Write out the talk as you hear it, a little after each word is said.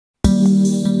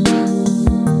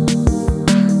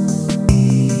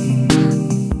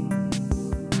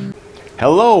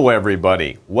Hello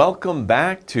everybody, welcome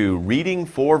back to Reading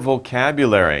for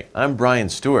Vocabulary. I'm Brian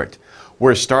Stewart.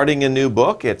 We're starting a new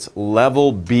book. It's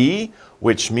Level B,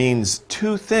 which means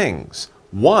two things.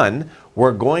 One,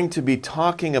 we're going to be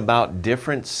talking about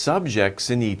different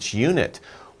subjects in each unit.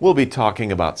 We'll be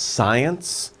talking about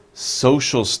science,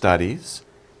 social studies,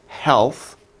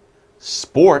 health,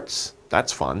 sports,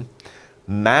 that's fun,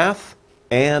 math,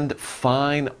 and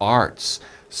fine arts.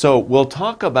 So we'll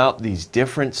talk about these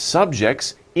different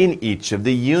subjects in each of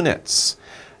the units.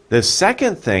 The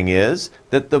second thing is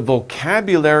that the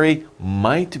vocabulary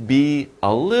might be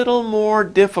a little more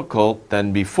difficult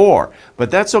than before,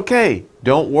 but that's okay.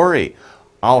 Don't worry.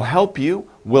 I'll help you.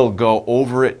 We'll go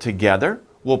over it together.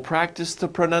 We'll practice the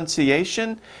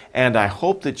pronunciation, and I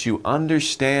hope that you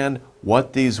understand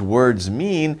what these words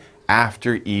mean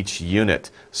after each unit.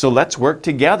 So let's work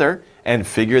together and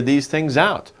figure these things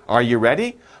out. Are you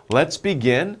ready? Let's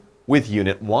begin with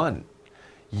Unit 1.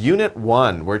 Unit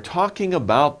 1, we're talking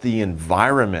about the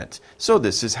environment. So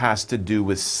this has to do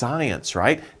with science,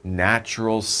 right?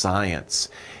 Natural science.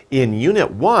 In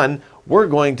Unit 1, we're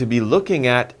going to be looking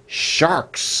at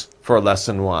sharks for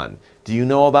Lesson 1. Do you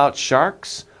know about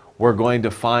sharks? We're going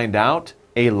to find out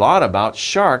a lot about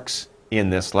sharks in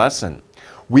this lesson.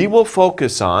 We will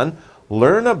focus on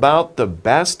learn about the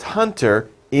best hunter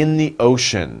in the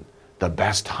ocean. The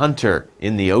best hunter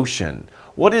in the ocean.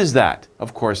 What is that?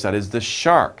 Of course, that is the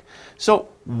shark. So,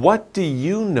 what do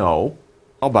you know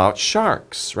about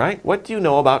sharks, right? What do you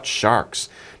know about sharks?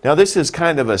 Now, this is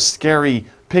kind of a scary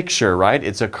picture, right?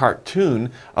 It's a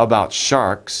cartoon about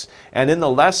sharks. And in the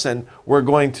lesson, we're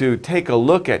going to take a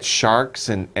look at sharks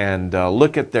and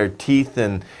look at their teeth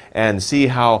and see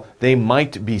how they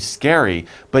might be scary.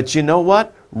 But you know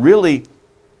what? Really,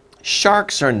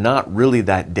 sharks are not really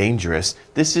that dangerous.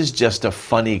 This is just a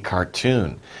funny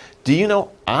cartoon. Do you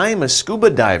know, I'm a scuba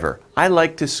diver. I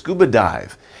like to scuba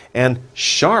dive. And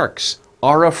sharks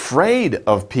are afraid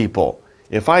of people.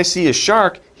 If I see a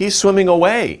shark, he's swimming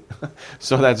away.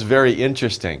 So that's very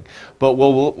interesting. But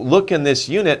we'll look in this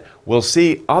unit, we'll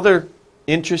see other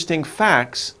interesting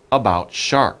facts about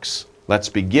sharks. Let's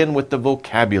begin with the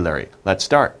vocabulary. Let's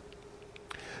start.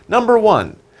 Number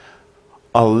 1,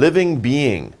 a living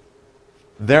being.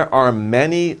 There are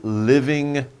many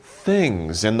living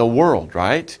things in the world,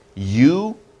 right?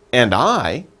 You and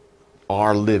I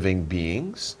are living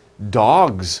beings.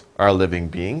 Dogs are living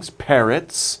beings.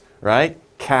 Parrots, right?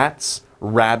 Cats,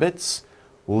 rabbits,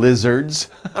 lizards,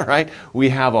 all right? We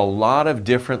have a lot of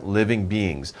different living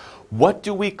beings. What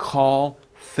do we call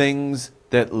things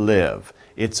that live?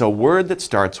 It's a word that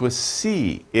starts with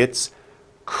C. It's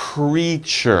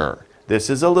creature. This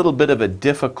is a little bit of a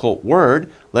difficult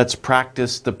word. Let's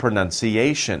practice the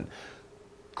pronunciation.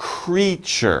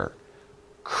 Creature.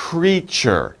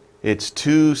 Creature. It's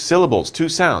two syllables, two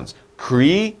sounds.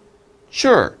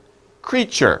 Creature.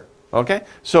 Creature. Okay?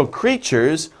 So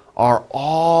creatures are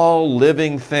all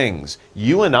living things.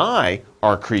 You and I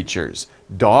are creatures.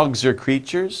 Dogs are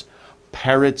creatures.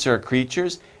 Parrots are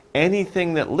creatures.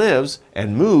 Anything that lives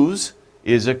and moves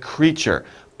is a creature.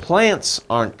 Plants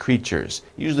aren't creatures.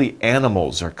 Usually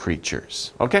animals are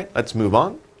creatures. Okay, let's move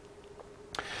on.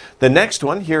 The next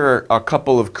one, here are a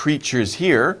couple of creatures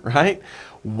here, right?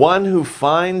 One who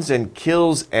finds and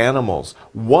kills animals.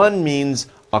 One means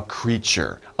a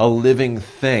creature, a living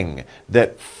thing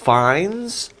that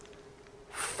finds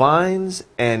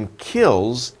and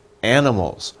kills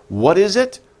animals. What is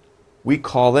it? We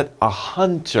call it a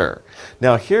hunter.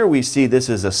 Now here we see this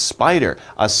is a spider.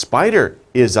 A spider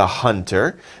is a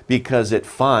hunter because it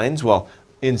finds, well,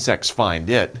 insects find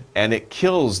it, and it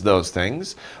kills those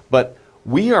things. But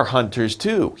we are hunters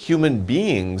too. Human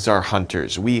beings are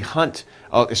hunters. We hunt,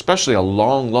 especially a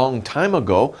long, long time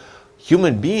ago,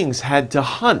 human beings had to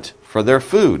hunt for their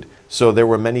food. So there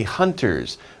were many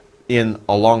hunters. In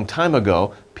a long time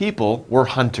ago, people were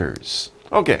hunters.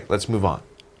 Okay, let's move on.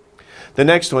 The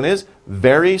next one is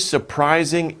very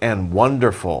surprising and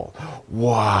wonderful.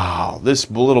 Wow,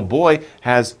 this little boy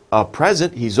has a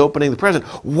present. He's opening the present.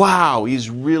 Wow, he's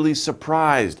really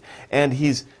surprised. And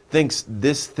he thinks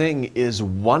this thing is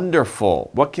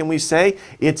wonderful. What can we say?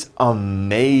 It's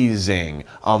amazing.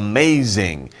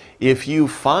 Amazing. If you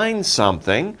find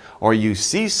something or you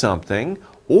see something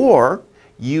or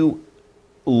you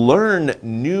learn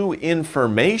new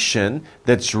information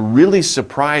that's really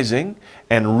surprising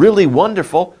and really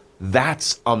wonderful,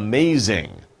 that's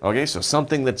amazing. Okay, so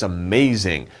something that's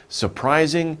amazing,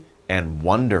 surprising, and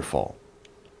wonderful.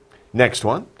 Next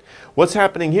one. What's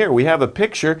happening here? We have a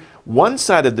picture. One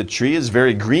side of the tree is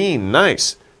very green,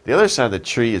 nice. The other side of the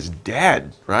tree is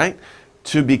dead, right?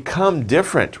 To become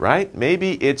different, right?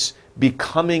 Maybe it's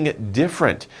becoming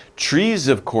different. Trees,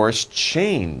 of course,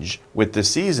 change with the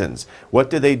seasons. What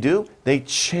do? They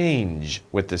change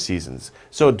with the seasons.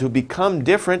 So to become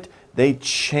different, they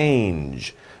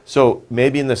change. So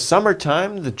maybe in the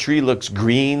summertime, the tree looks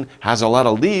green, has a lot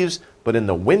of leaves, but in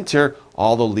the winter,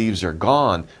 all the leaves are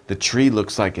gone. The tree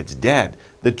looks like it's dead.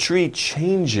 The tree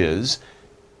changes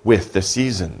with the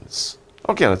seasons.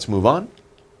 Okay, let's move on.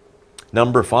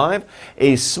 Number 5,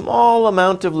 a small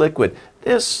amount of liquid.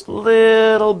 This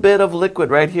little bit of liquid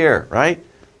right here, right?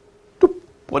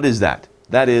 What is that?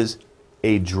 That is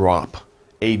a drop.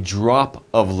 A drop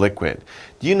of liquid.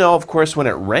 Do you know, of course, when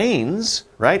it rains,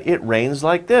 right? It rains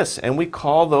like this, and we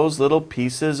call those little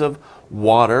pieces of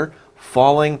water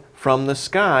falling from the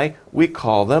sky, we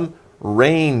call them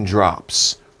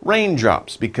raindrops.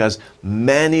 Raindrops, because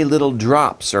many little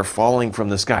drops are falling from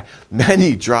the sky.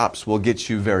 Many drops will get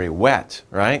you very wet,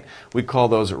 right? We call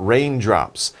those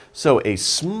raindrops. So a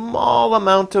small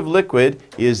amount of liquid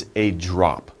is a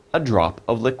drop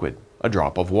of liquid, a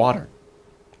drop of water.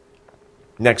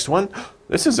 Next one,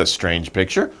 this is a strange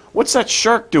picture. What's that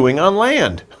shark doing on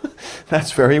land?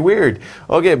 That's very weird.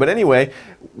 Okay, but anyway,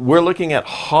 we're looking at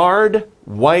hard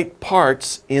white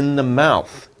parts in the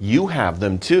mouth. You have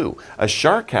them too. A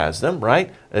shark has them,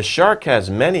 right? A shark has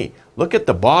many. Look at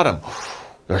the bottom.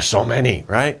 There's so many,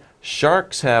 right?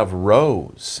 Sharks have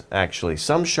rows, actually.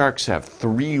 Some sharks have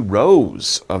 3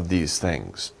 rows of these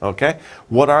things, okay?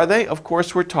 What are they? Of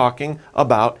course, we're talking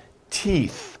about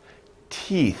teeth.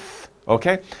 Teeth,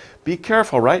 okay? Be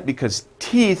careful, right? Because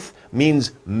teeth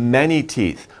means many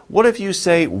teeth. What if you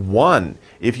say one?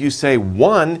 If you say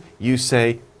one, you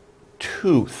say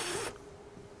tooth.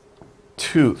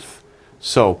 Tooth.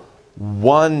 So,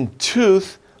 one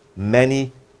tooth,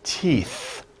 many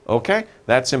teeth. Okay?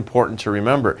 That's important to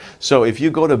remember. So, if you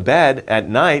go to bed at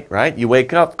night, right, you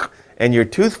wake up and your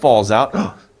tooth falls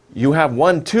out, you have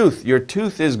one tooth. Your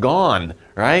tooth is gone,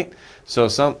 right? So,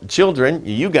 some children,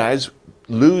 you guys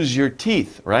lose your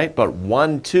teeth, right? But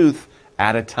one tooth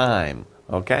at a time,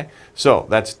 okay? So,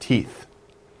 that's teeth.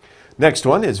 Next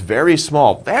one is very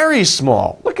small. Very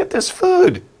small. Look at this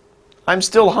food. I'm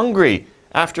still hungry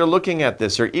after looking at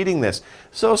this or eating this.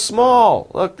 So small.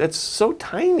 Look, that's so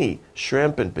tiny.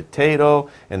 Shrimp and potato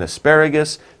and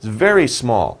asparagus. It's very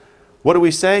small. What do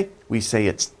we say? We say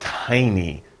it's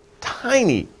tiny.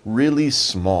 Tiny. Really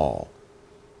small.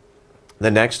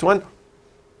 The next one,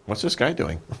 what's this guy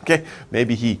doing? Okay,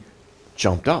 maybe he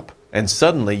jumped up. And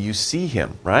suddenly you see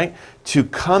him, right? To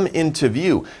come into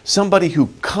view. Somebody who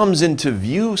comes into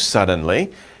view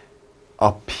suddenly,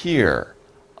 appear.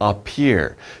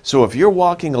 Appear. So if you're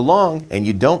walking along and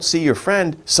you don't see your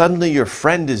friend, suddenly your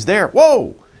friend is there.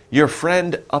 Whoa! Your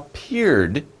friend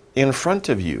appeared in front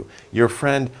of you. Your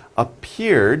friend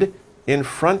appeared in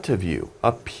front of you.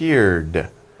 Appeared.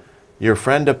 Your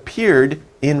friend appeared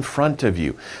in front of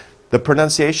you. The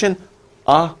pronunciation,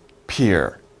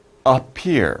 appear.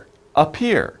 Appear.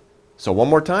 Appear. So one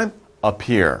more time,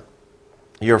 appear.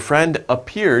 Your friend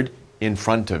appeared in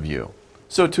front of you.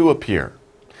 So to appear.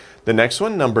 The next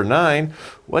one, number 9,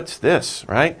 what's this,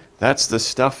 right? That's the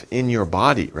stuff in your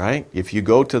body, right? If you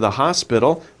go to the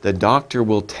hospital, the doctor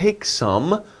will take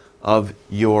some of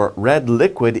your red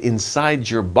liquid inside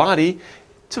your body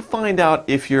to find out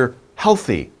if you're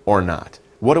healthy or not.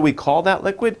 What do we call that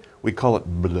liquid? We call it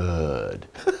blood.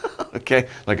 Okay?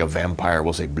 Like a vampire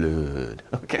will say blood.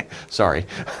 Okay? Sorry.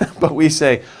 But we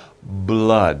say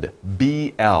blood.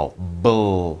 B-L.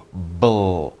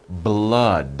 Blood.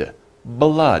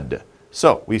 Blood.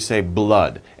 So we say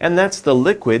blood. And that's the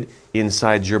liquid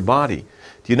inside your body.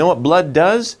 Do you know what blood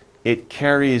does? It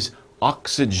carries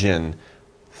oxygen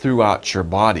throughout your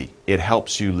body. It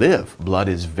helps you live. Blood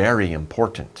is very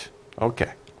important.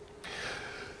 Okay.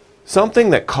 Something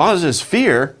that causes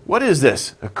fear. What is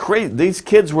this? These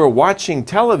kids were watching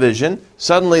television.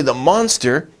 Suddenly the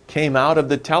monster came out of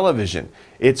the television.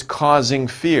 It's causing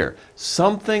fear.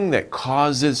 Something that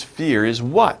causes fear is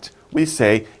what? We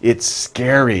say it's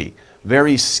scary.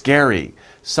 Very scary.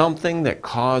 Something that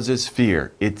causes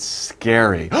fear. It's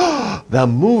scary. The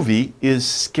movie is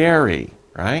scary,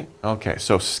 right? Okay,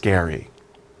 so scary.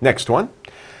 Next one.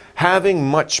 Having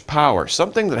much power.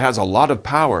 Something that has a lot of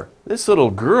power. This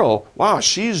little girl, wow,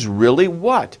 she's really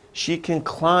what? She can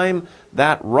climb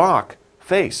that rock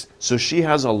face. So she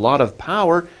has a lot of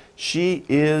power. She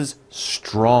is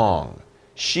strong.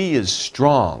 She is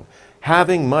strong.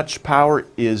 Having much power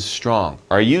is strong.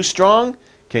 Are you strong?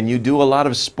 Can you do a lot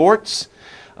of sports?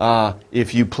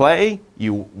 If you play,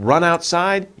 you run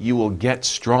outside, you will get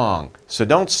strong. So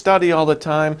don't study all the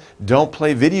time. Don't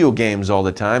play video games all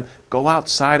the time. Go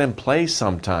outside and play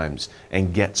sometimes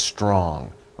and get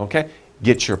strong. Okay?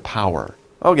 get your power.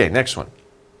 Okay, next one.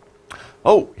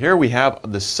 Oh, here we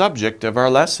have the subject of our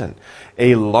lesson.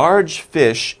 A large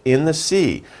fish in the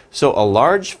sea. So a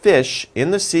large fish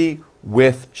in the sea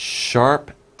with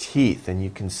sharp teeth. And you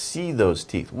can see those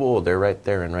teeth. Whoa, they're right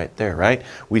there and right there, right?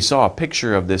 We saw a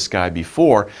picture of this guy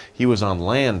before. He was on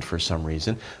land for some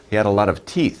reason. He had a lot of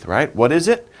teeth, right? What is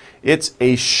it? It's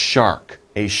a shark.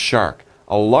 A shark.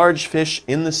 A large fish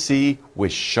in the sea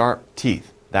with sharp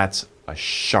teeth. That's a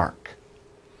shark.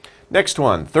 Next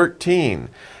one, 13.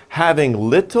 Having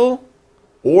little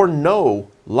or no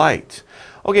light.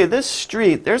 Okay, this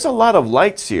street, there's a lot of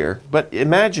lights here, but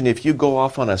imagine if you go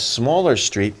off on a smaller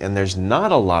street and there's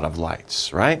not a lot of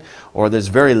lights, right? Or there's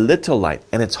very little light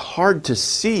and it's hard to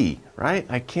see, right?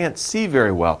 I can't see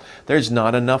very well. There's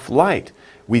not enough light.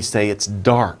 We say it's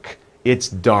dark. It's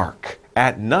dark.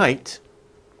 At night,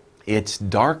 it's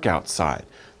dark outside.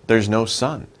 There's no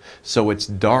sun, so it's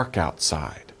dark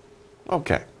outside.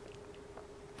 Okay.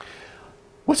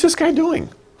 What's this guy doing?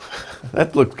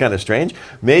 That looked kind of strange.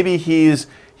 Maybe he's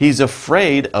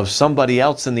afraid of somebody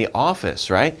else in the office,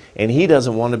 right? And he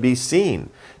doesn't want to be seen.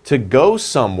 To go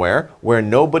somewhere where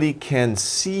nobody can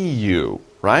see you,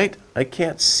 right? I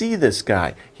can't see this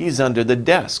guy. He's under the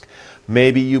desk.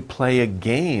 Maybe you play a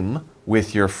game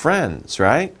with your friends,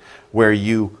 right? Where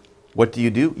what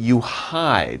do? You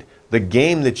hide. The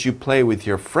game that you play with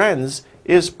your friends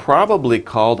is probably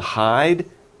called hide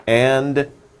and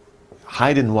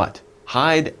what?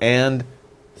 Hide and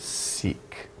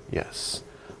seek. Yes.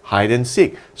 Hide and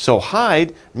seek. So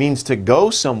hide means to go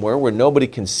somewhere where nobody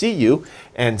can see you,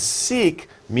 and seek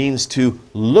means to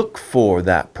look for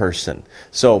that person.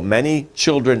 So many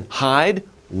children hide,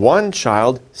 one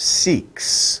child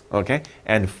seeks, okay,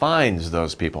 and finds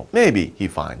those people. Maybe he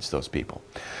finds those people.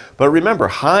 But remember,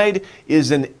 hide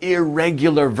is an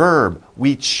irregular verb.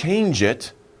 We change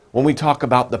it when we talk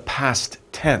about the past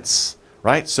tense,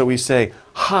 right? So we say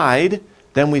hide,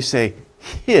 then we say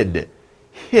hid,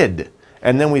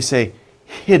 and then we say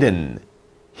hidden.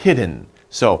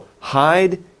 So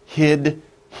hide, hid,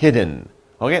 hidden.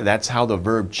 Okay, that's how the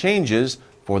verb changes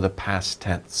for the past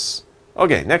tense.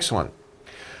 Okay, next one.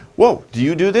 Whoa, do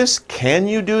you do this? Can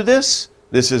you do this?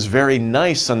 This is very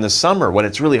nice in the summer when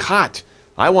it's really hot.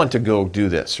 I want to go do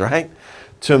this, right?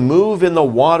 To move in the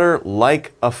water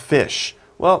like a fish.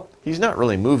 Well, he's not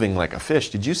really moving like a fish.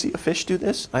 Did you see a fish do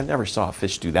this? I never saw a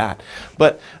fish do that.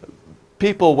 But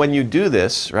people, when you do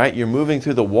this, right, you're moving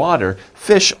through the water.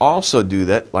 Fish also do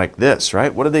that like this,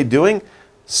 right? What are they doing?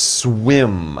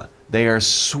 Swim. They are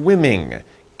swimming.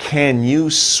 Can you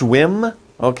swim?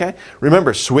 Okay.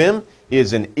 Remember, swim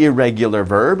is an irregular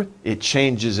verb. It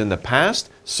changes in the past.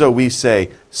 So we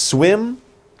say swim,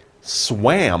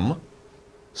 swam,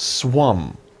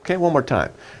 swum. Okay, one more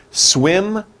time.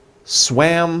 Swim,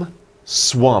 swam,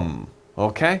 swum.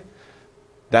 Okay?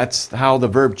 That's how the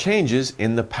verb changes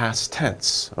in the past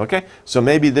tense. Okay? So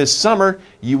maybe this summer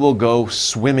you will go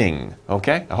swimming.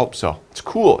 Okay? I hope so. It's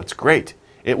cool. It's great.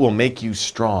 It will make you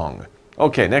strong.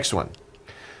 Okay, next one.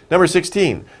 Number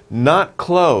 16, not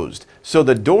closed. So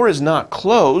the door is not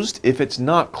closed. If it's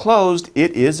not closed,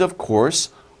 it is, of course,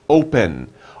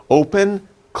 open. Open,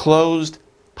 closed,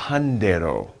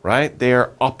 pandero, right? They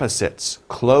are opposites.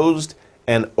 Closed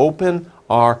and open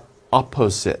are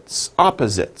opposites.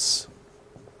 Opposites.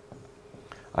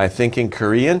 I think in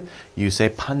Korean, you say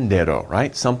pandero,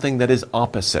 right? Something that is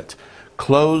opposite.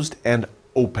 Closed and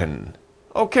open.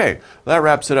 Okay, that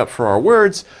wraps it up for our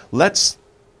words. Let's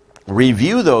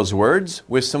review those words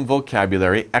with some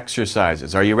vocabulary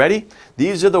exercises. Are you ready?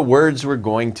 These are the words we're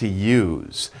going to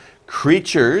use.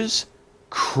 Creatures,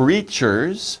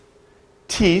 creatures,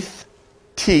 teeth,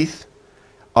 teeth,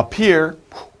 appear,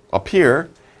 appear,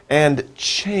 and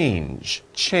change,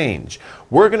 change.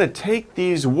 We're going to take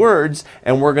these words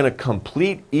and we're going to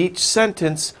complete each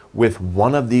sentence with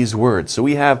one of these words. So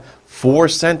we have 4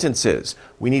 sentences.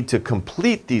 We need to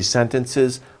complete these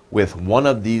sentences with one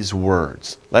of these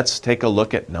words. Let's take a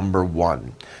look at number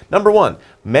 1. Number 1,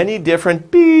 many different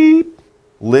beep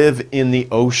live in the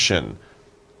ocean.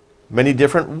 Many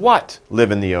different what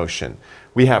live in the ocean?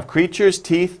 We have creatures,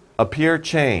 teeth, appear,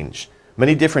 change.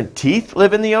 Many different teeth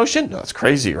live in the ocean? No, that's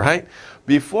crazy, right?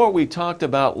 Before we talked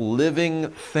about living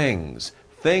things,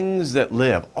 things that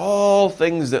live, all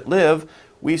things that live,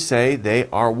 we say they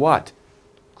are what?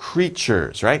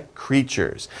 Creatures, right?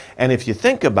 Creatures. And if you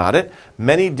think about it,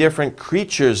 many different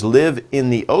creatures live in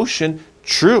the ocean.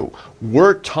 True,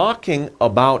 we're talking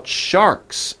about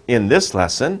sharks in this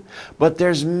lesson, but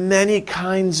there's many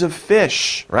kinds of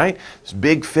fish, right? There's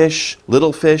big fish,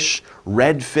 little fish,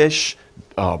 red fish,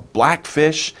 black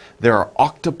fish. There are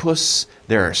octopus.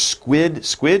 There are squid.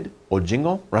 Squid?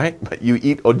 ojingo, right? But you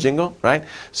eat ojingo, right?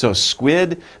 So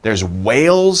squid, there's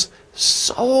whales.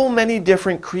 So many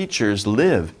different creatures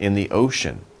live in the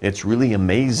ocean. It's really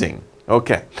amazing.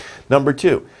 Okay, number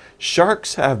 2.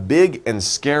 Sharks have big and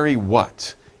scary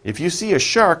what? If you see a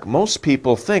shark, most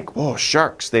people think, oh,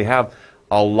 sharks, they have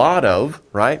a lot of,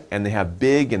 right? And they have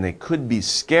big and they could be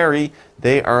scary.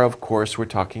 They are, of course, we're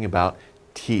talking about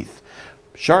teeth.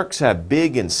 Sharks have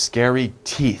big and scary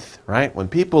teeth, right? When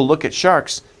people look at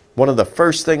sharks, one of the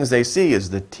first things they see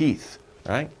is the teeth,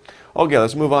 right? Okay,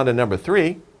 let's move on to number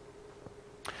 3.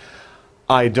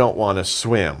 I don't want to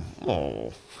swim.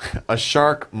 Oh, a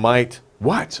shark might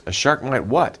what? A shark might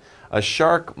what? A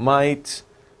shark might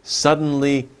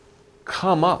suddenly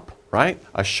come up, right?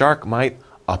 A shark might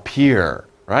appear,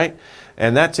 right?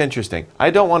 And that's interesting. I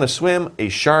don't want to swim. A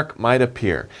shark might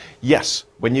appear. Yes,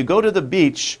 when you go to the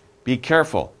beach, be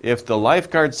careful. If the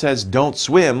lifeguard says don't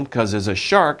swim because there's a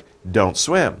shark, don't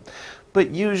swim.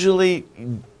 But usually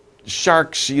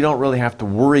sharks, you don't really have to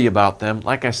worry about them.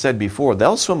 Like I said before,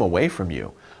 they'll swim away from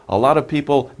you. A lot of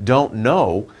people don't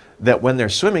know that when they're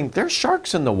swimming, there's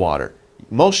sharks in the water.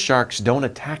 Most sharks don't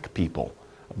attack people,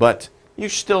 but you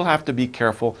still have to be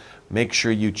careful. Make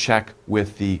sure you check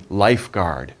with the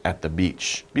lifeguard at the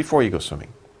beach before you go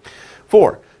swimming.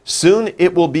 4, soon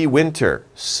it will be winter.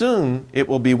 Soon it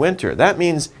will be winter. That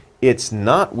means it's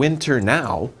not winter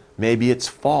now. Maybe it's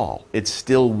fall. It's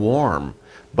still warm,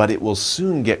 but it will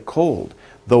soon get cold.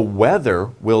 The weather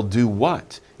will do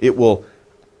what? It will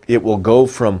go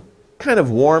from kind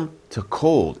of warm to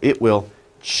cold. It will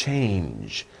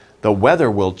change. The weather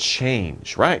will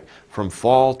change, right? From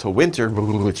fall to winter,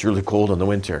 it's really cold in the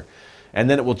winter. And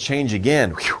then it will change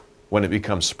again when it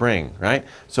becomes spring, right?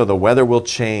 So the weather will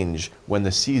change when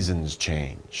the seasons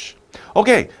change.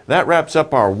 Okay, that wraps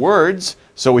up our words.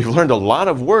 So we've learned a lot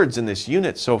of words in this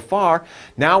unit so far.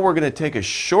 Now we're going to take a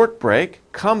short break,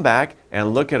 come back,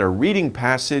 and look at a reading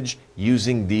passage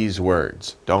using these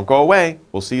words. Don't go away.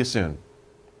 We'll see you soon.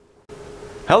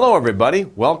 Hello, everybody.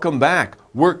 Welcome back.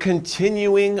 We're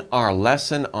continuing our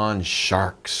lesson on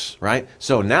sharks, right?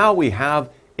 So now we have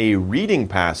a reading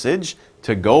passage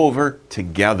to go over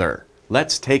together.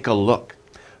 Let's take a look.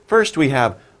 First, we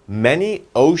have many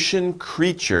ocean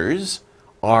creatures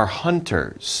are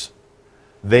hunters.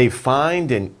 They find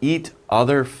and eat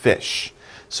other fish.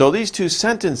 So these two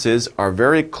sentences are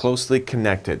very closely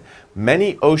connected.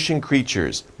 Many ocean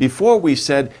creatures. Before we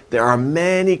said there are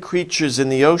many creatures in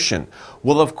the ocean.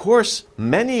 Well, of course,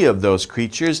 many of those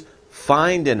creatures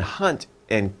find and hunt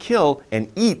and kill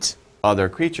and eat other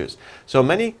creatures. So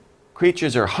many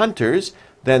creatures are hunters.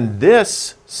 Then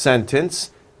this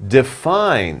sentence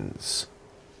defines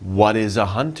what is a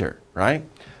hunter, right?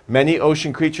 Many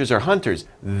ocean creatures are hunters.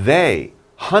 They,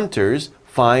 hunters,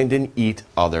 find and eat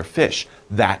other fish.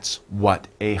 That's what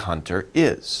a hunter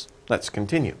is. Let's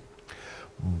continue.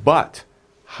 But,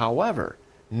 however,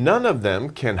 none of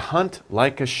them can hunt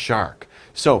like a shark.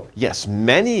 So, yes,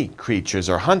 many creatures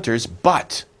are hunters,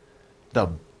 but the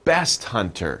best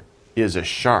hunter is a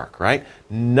shark, right?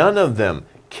 None of them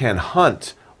can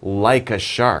hunt like a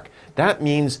shark. That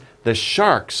means the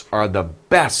sharks are the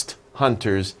best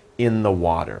hunters in the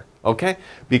water, okay?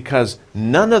 Because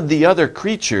none of the other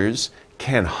creatures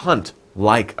can hunt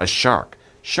like a shark.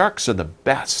 Sharks are the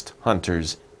best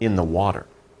hunters in the water.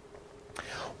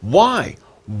 Why?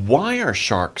 Why are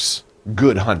sharks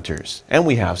good hunters? And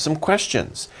we have some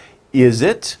questions. Is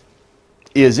it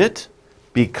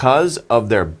because of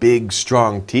their big,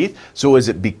 strong teeth? So is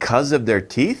it because of their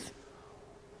teeth?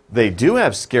 They do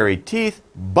have scary teeth,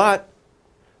 but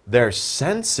their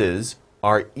senses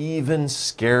are even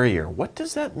scarier. What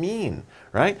does that mean,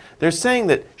 right? They're saying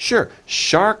that, sure,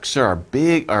 sharks are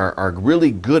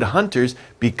really good hunters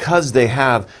because they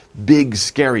have big,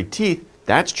 scary teeth.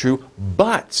 That's true,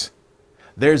 but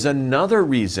there's another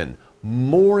reason,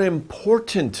 more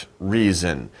important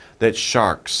reason that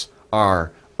sharks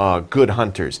are good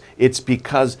hunters. It's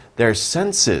because their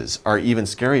senses are even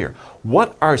scarier.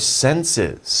 What are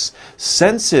senses?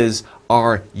 Senses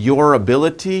are your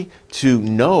ability to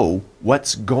know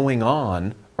what's going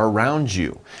on around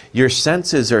you. Your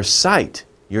senses are sight.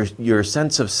 Your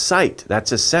sense of sight,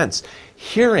 that's a sense.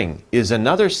 Hearing is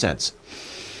another sense.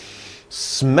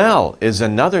 Smell is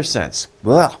another sense.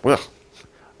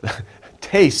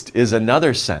 Taste is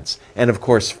another sense. And of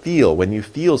course, feel, when you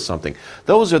feel something.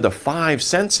 Those are the 5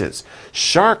 senses.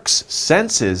 Sharks'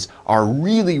 senses are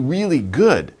really, really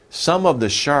good. Some of the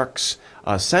sharks'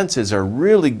 senses are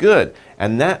really good,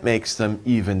 and that makes them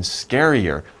even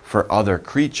scarier for other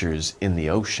creatures in the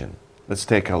ocean. Let's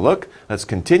take a look. Let's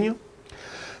continue.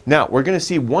 Now, we're going to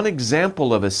see one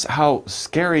example of how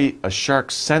scary a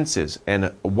shark's sense is,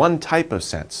 and one type of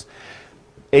sense.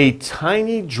 A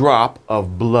tiny drop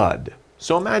of blood.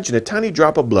 So imagine a tiny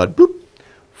drop of blood, boop,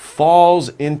 falls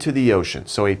into the ocean.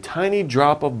 So a tiny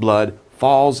drop of blood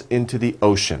falls into the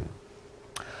ocean.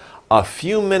 A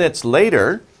few minutes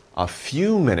later,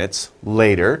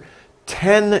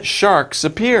 10 sharks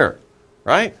appear,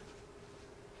 right?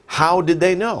 How did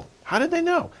they know? How did they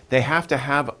know? They have to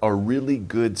have a really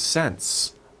good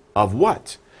sense of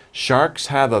what? Sharks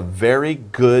have a very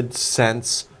good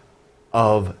sense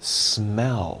of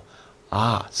smell.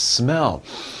 Ah, smell.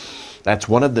 That's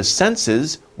one of the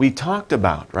senses we talked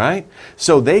about, right?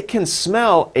 So they can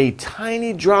smell a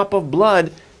tiny drop of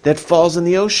blood that falls in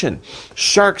the ocean.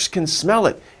 Sharks can smell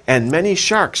it. And many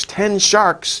sharks, 10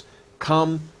 sharks,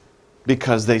 come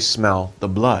because they smell the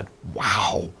blood.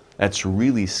 Wow, that's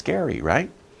really scary, right?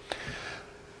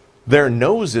 Their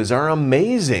noses are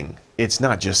amazing. It's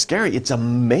not just scary, it's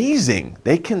amazing.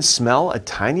 They can smell a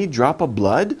tiny drop of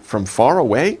blood from far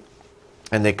away,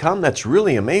 and they come. That's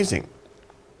really amazing.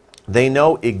 They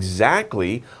know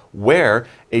exactly where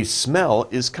a smell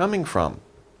is coming from.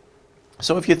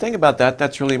 So if you think about that,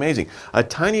 that's really amazing. A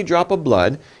tiny drop of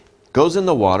blood goes in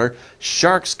the water.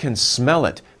 Sharks can smell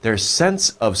it. Their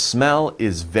sense of smell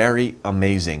is very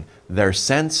amazing. Their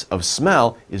sense of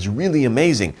smell is really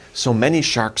amazing. So many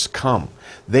sharks come.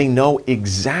 They know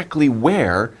exactly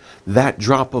where that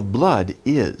drop of blood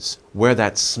is, where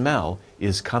that smell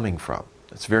is coming from.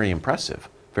 That's very impressive,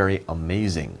 very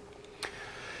amazing.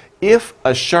 If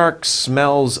a shark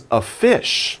smells a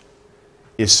fish,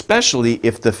 especially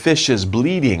if the fish is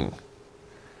bleeding,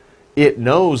 it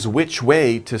knows which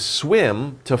way to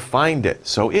swim to find it.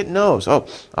 So it knows,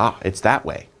 it's that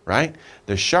way, right?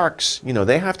 The sharks,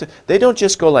 they don't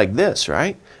just go like this,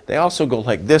 right? They also go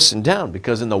like this and down,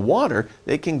 because in the water,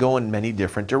 they can go in many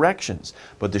different directions.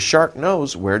 But the shark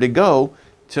knows where to go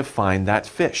to find that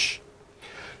fish.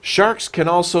 Sharks can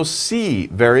also see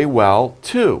very well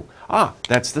too.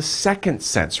 That's the second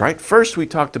sense, right? First we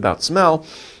talked about smell.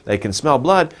 They can smell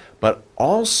blood, but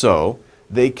also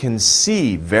they can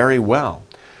see very well.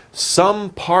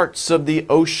 Some parts of the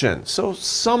ocean,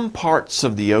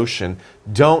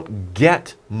 don't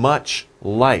get much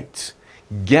light.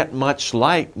 Get much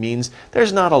light means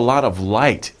there's not a lot of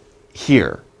light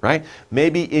here, right?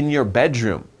 Maybe in your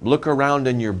bedroom. Look around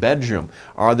in your bedroom.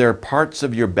 Are there parts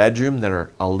of your bedroom that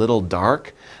are a little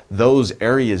dark? Those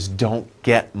areas don't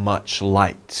get much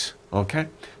light, okay?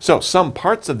 So some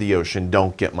parts of the ocean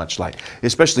don't get much light,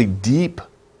 especially deep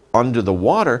under the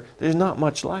water, there's not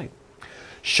much light.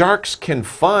 Sharks can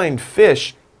find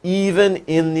fish even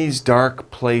in these dark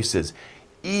places.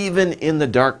 Even in the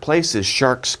dark places,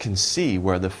 sharks can see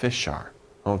where the fish are,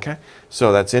 okay?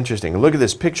 So that's interesting. Look at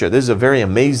this picture. This is a very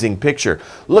amazing picture.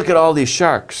 Look at all these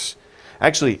sharks.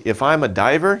 Actually, if I'm a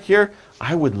diver here,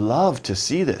 I would love to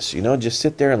see this, just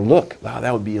sit there and look. Wow,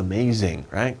 that would be amazing,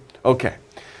 right? Okay.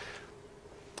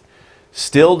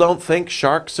 Still don't think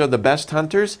sharks are the best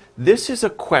hunters? This is a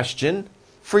question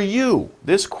for you.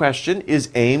 This question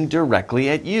is aimed directly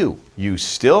at you.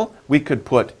 We could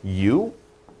put you,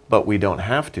 but we don't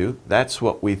have to. That's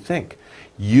what we think.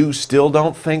 You still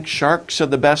don't think sharks are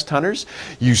the best hunters?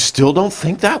 You still don't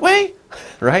think that way?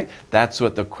 Right? That's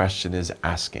what the question is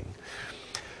asking.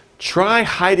 Try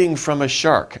hiding from a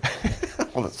shark.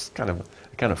 Well, it's kind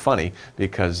of funny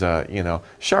because,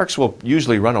 sharks will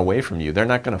usually run away from you. They're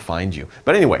not going to find you.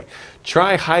 But anyway,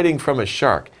 try hiding from a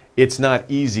shark. It's not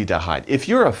easy to hide. If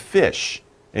you're a fish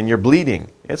and you're bleeding,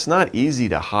 it's not easy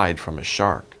to hide from a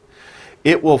shark.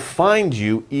 It will find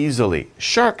you easily.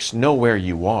 Sharks know where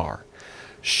you are.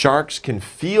 Sharks can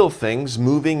feel things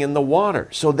moving in the water.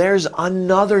 So there's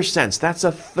another sense. That's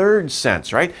a third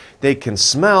sense, right? They can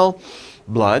smell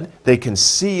blood. They can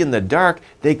see in the dark.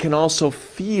 They can also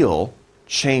feel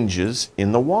changes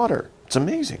in the water. It's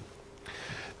amazing.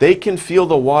 They can feel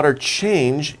the water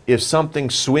change if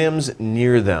something swims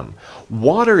near them.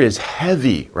 Water is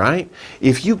heavy, right?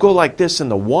 If you go like this in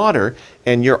the water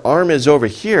and your arm is over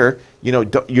here,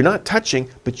 you're not touching,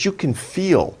 but you can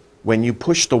feel when you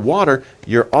push the water,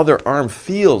 your other arm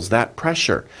feels that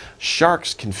pressure.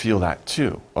 Sharks can feel that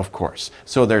too, of course.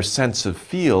 So their sense of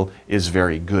feel is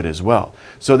very good as well.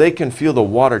 So they can feel the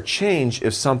water change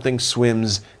if something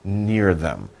swims near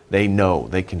them. They know,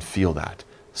 they can feel that.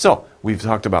 So we've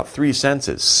talked about three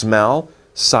senses: smell,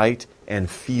 sight, and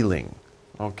feeling.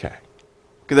 Okay.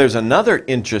 There's another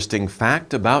interesting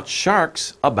fact about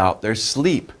sharks about their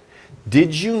sleep.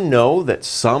 Did you know that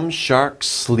some sharks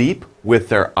sleep with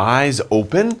their eyes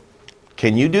open?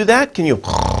 Can you do that? Can you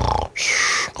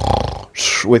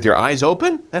with your eyes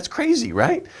open? That's crazy,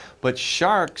 right? but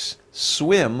sharks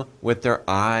swim with their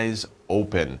eyes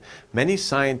open. Many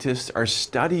scientists are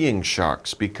studying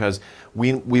sharks because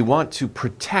we want to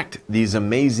protect these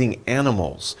amazing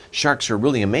animals. Sharks are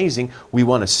really amazing. We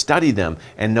want to study them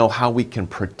and know how we can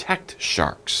protect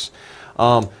sharks.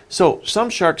 So some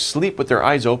sharks sleep with their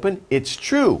eyes open. It's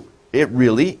true. It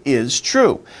really is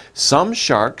true. Some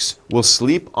sharks will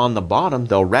sleep on the bottom.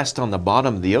 They'll rest on the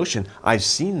bottom of the ocean. I've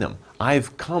seen them.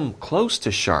 I've come close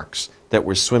to sharks that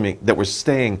were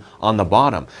staying on the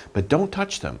bottom. But don't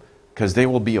touch them, because they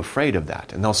will be afraid of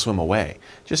that and they'll swim away.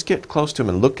 Just get close to them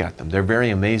and look at them. They're very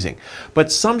amazing.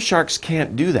 But some sharks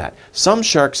can't do that. Some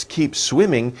sharks keep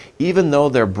swimming even though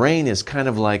their brain is kind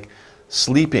of like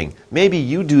sleeping. Maybe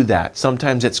you do that.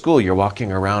 Sometimes at school you're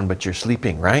walking around but you're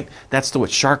sleeping, right? That's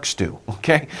what sharks do,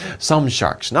 okay? Some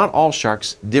sharks, not all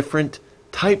sharks, different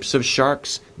types of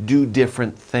sharks do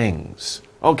different things.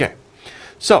 Okay,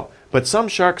 so, but some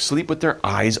sharks sleep with their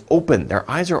eyes open. Their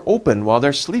eyes are open while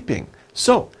they're sleeping.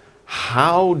 So,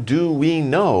 how do we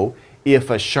know if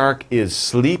a shark is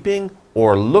sleeping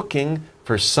or looking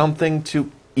for something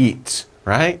to eat,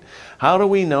 right? How do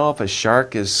we know if a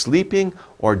shark is sleeping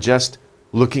or just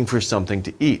looking for something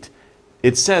to eat?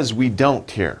 It says we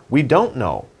don't here. We don't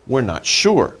know. We're not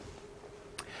sure.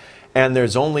 And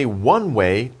there's only one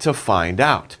way to find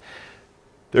out.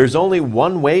 There's only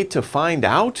one way to find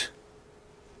out?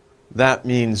 That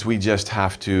means we just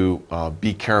have to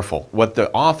be careful. What the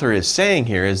author is saying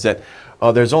here is that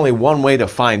there's only one way to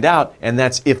find out, and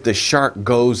that's if the shark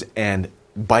goes and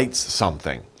bites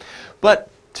something. But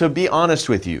to be honest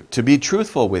with you, to be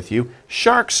truthful with you,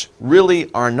 sharks really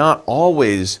are not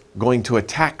always going to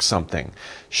attack something.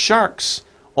 Sharks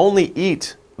only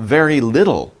eat very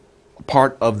little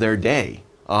part of their day.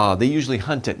 They usually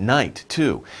hunt at night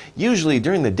too. Usually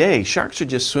during the day, sharks are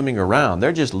just swimming around.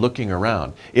 They're just looking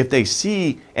around. If they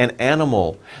see an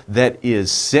animal that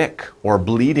is sick or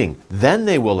bleeding, then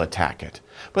they will attack it.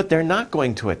 But they're not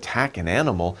going to attack an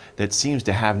animal that seems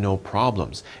to have no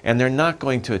problems. And they're not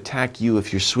going to attack you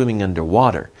if you're swimming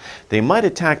underwater. They might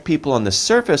attack people on the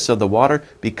surface of the water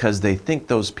because they think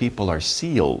those people are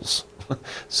seals.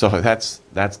 So that's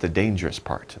the dangerous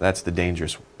part. That's the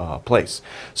dangerous place.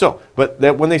 So, but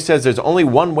when they says there's only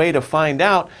one way to find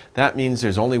out, that means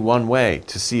there's only one way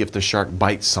to see if the shark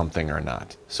bites something or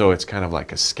not. So it's kind of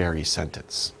like a scary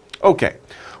sentence. Okay,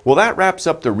 well that wraps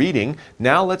up the reading.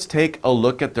 Now let's take a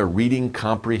look at the reading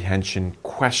comprehension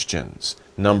questions.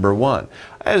 Number one.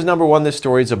 As number one, this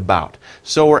story is about.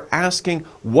 So we're asking,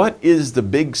 what is the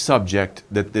big subject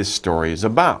that this story is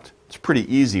about? It's pretty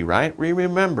easy, right? We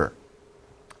remember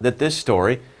that this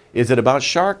story, is it about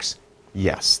sharks?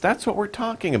 Yes, that's what we're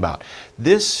talking about.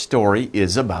 This story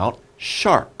is about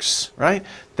sharks, right?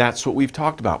 That's what we've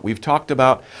talked about. We've talked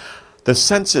about the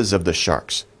senses of the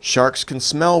sharks. Sharks can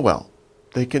smell well.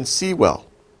 They can see well.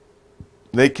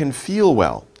 They can feel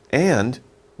well. And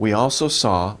we also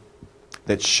saw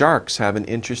that sharks have an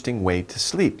interesting way to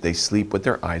sleep. They sleep with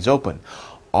their eyes open.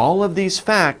 All of these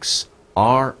facts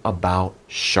are about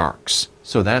sharks.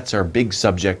 So that's our big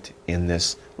subject in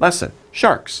this lesson,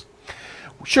 sharks.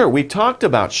 Sure, we talked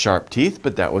about sharp teeth,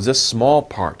 but that was a small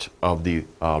part of the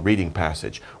reading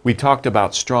passage. We talked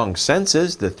about strong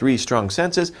senses, the 3 strong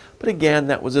senses, but again,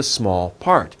 that was a small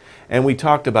part. And we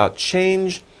talked about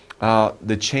change,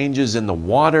 the changes in the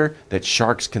water that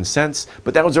sharks can sense,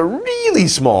 but that was a really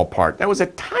small part. That was a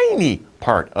tiny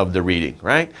part of the reading,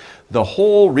 right? The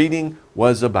whole reading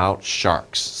was about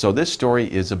sharks. So this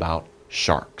story is about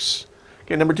sharks.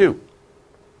 Okay, number 2.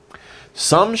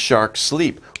 Some sharks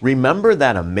sleep. Remember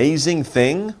that amazing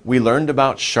thing we learned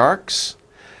about sharks?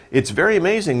 It's very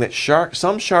amazing that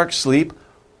some sharks sleep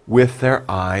with their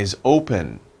eyes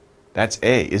open. That's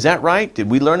A. Is that right? Did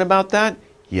we learn about that?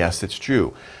 Yes, it's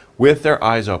true. With their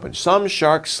eyes open. Some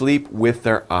sharks sleep with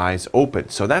their eyes open.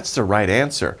 So that's the right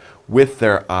answer. With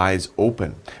their eyes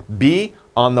open. B.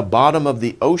 On the bottom of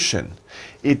the ocean.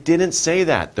 It didn't say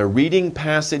that. The reading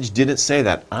passage didn't say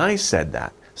that. I said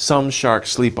that. Some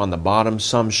sharks sleep on the bottom,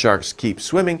 some sharks keep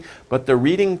swimming, but the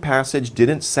reading passage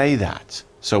didn't say that,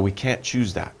 so we can't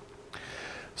choose that.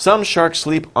 Some sharks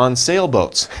sleep on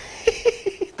sailboats.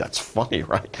 That's funny,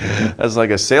 right? That's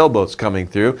like a sailboat's coming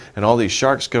through, and all these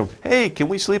sharks go, hey, can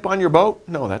we sleep on your boat?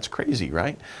 No, that's crazy,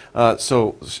 right?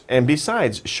 And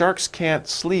besides, sharks can't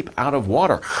sleep out of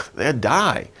water. They'll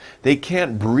die. They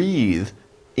can't breathe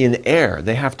in air.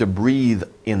 They have to breathe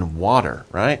in water,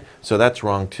 right? So that's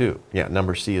wrong too. Yeah,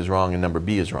 number C is wrong and number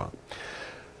B is wrong.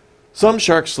 Some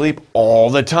sharks sleep all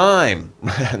the time.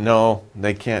 No,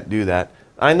 they can't do that.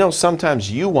 I know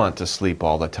sometimes you want to sleep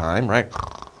all the time, right?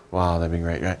 Wow, that'd be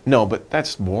great, right? No, but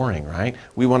that's boring, right?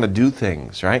 We want to do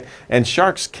things, right? And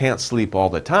sharks can't sleep all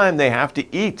the time. They have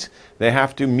to eat. They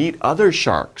have to meet other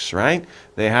sharks, right?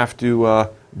 They have to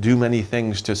do many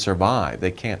things to survive.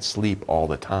 They can't sleep all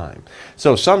the time.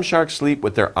 So some sharks sleep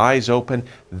with their eyes open.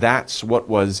 That's what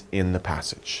was in the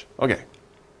passage. Okay.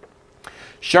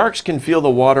 Sharks can feel the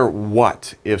water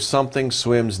what if something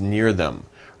swims near them?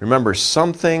 Remember,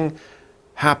 something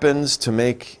happens to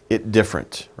make it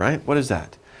different, right? What is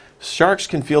that? Sharks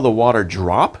can feel the water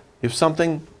drop if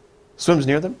something swims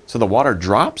near them. So the water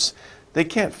drops. They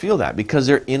can't feel that because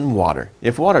they're in water.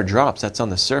 If water drops, that's on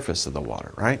the surface of the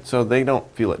water, right? So they don't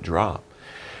feel it drop.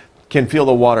 Can feel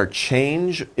the water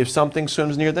change if something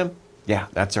swims near them? Yeah,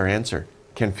 that's our answer.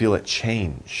 Can feel it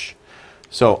change.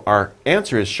 So our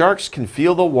answer is sharks can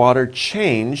feel the water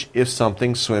change if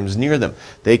something swims near them.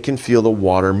 They can feel the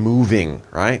water moving,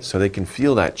 right? So they can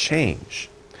feel that change.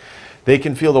 They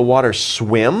can feel the water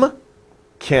swim.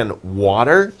 Can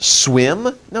water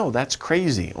swim? No, that's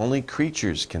crazy. Only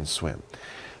creatures can swim.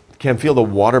 Can feel the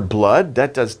water blood?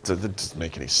 That doesn't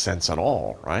make any sense at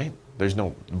all, right?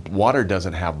 Water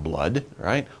doesn't have blood,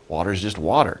 right? Water is just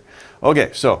water.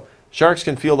 Okay, so sharks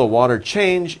can feel the water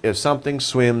change if something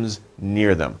swims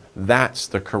near them. That's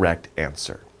the correct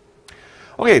answer.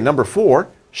 Okay, number 4,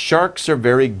 sharks are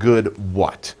very good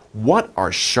what? What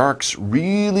are sharks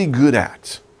really good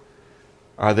at?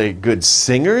 Are they good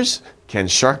singers? Can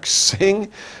sharks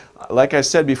sing? Like I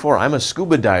said before, I'm a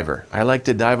scuba diver. I like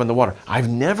to dive underwater. I've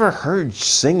never heard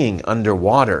singing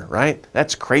underwater, right?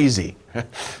 That's crazy.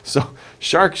 So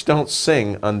sharks don't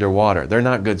sing underwater. They're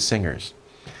not good singers.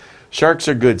 Sharks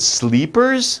are good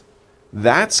sleepers.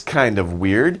 That's kind of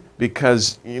weird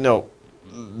because, you know,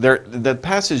 the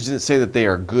passage didn't say that they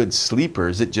are good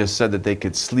sleepers. It just said that they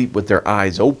could sleep with their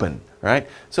eyes open, right?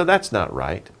 So that's not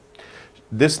right.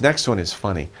 This next one is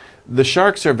funny. The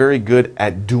sharks are very good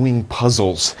at doing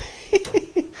puzzles.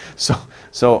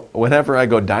 So whenever I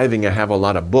go diving, I have a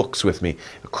lot of books with me,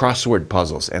 crossword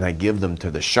puzzles, and I give them to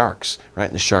the sharks, right?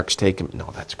 And the sharks take them.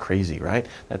 No, that's crazy, right?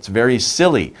 That's very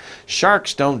silly.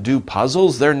 Sharks don't do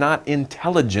puzzles. They're not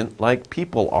intelligent like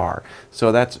people are.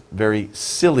 So that's very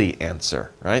silly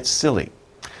answer, right? Silly.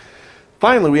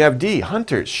 Finally, we have D,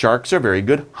 hunters. Sharks are very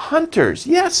good hunters.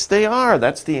 Yes, they are.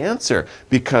 That's the answer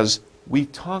because we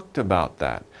talked about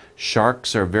that.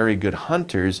 Sharks are very good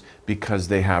hunters because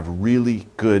they have really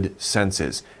good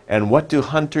senses. And what do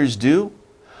hunters do?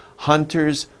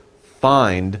 Hunters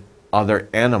find other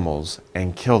animals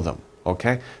and kill them,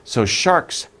 okay? So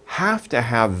sharks have to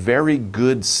have very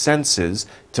good senses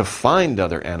to find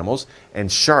other animals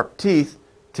and sharp teeth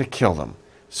to kill them.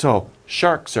 So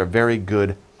sharks are very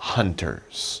good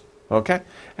hunters, okay?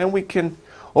 And we can...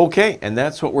 Okay, and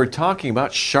that's what we're talking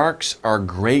about. Sharks are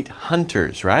great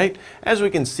hunters, right? As we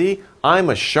can see, I'm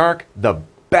a shark, the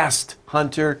best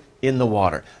hunter in the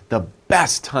water. The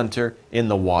best hunter in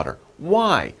the water.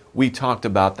 Why? We talked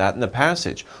about that in the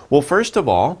passage. Well, first of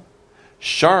all,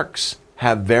 sharks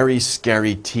have very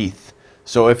scary teeth.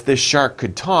 So if this shark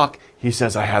could talk, he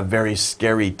says, I have very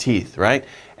scary teeth, right?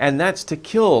 And that's to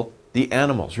kill the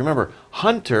animals. Remember,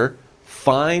 hunter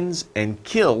finds and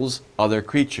kills other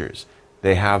creatures.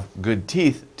 They have good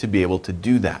teeth to be able to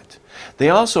do that.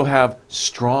 They also have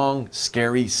strong,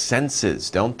 scary senses,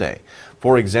 don't they?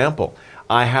 For example,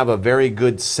 I have a very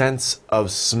good sense of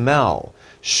smell.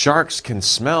 Sharks can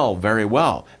smell very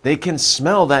well. They can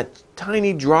smell that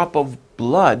tiny drop of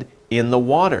blood in the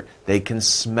water. They can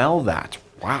smell that.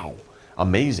 Wow,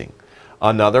 amazing.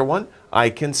 Another one, I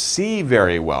can see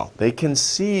very well. They can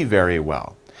see very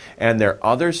well. And their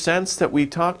other sense that we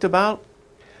talked about,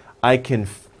 I can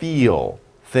feel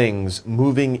things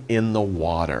moving in the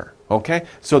water. Okay?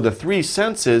 So the 3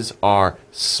 senses are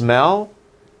smell,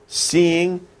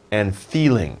 seeing, and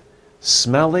feeling.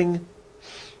 Smelling,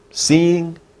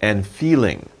 seeing, and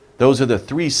feeling. Those are the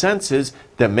 3 senses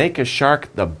that make a shark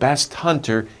the best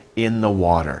hunter in the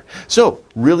water. So,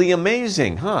 really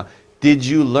amazing, huh? Did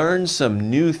you learn some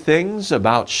new things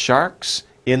about sharks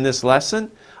in this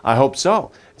lesson? I hope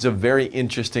so. It's a very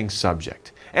interesting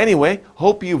subject. Anyway,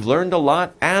 hope you've learned a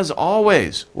lot as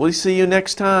always. We'll see you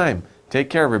next time. Take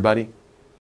care, everybody.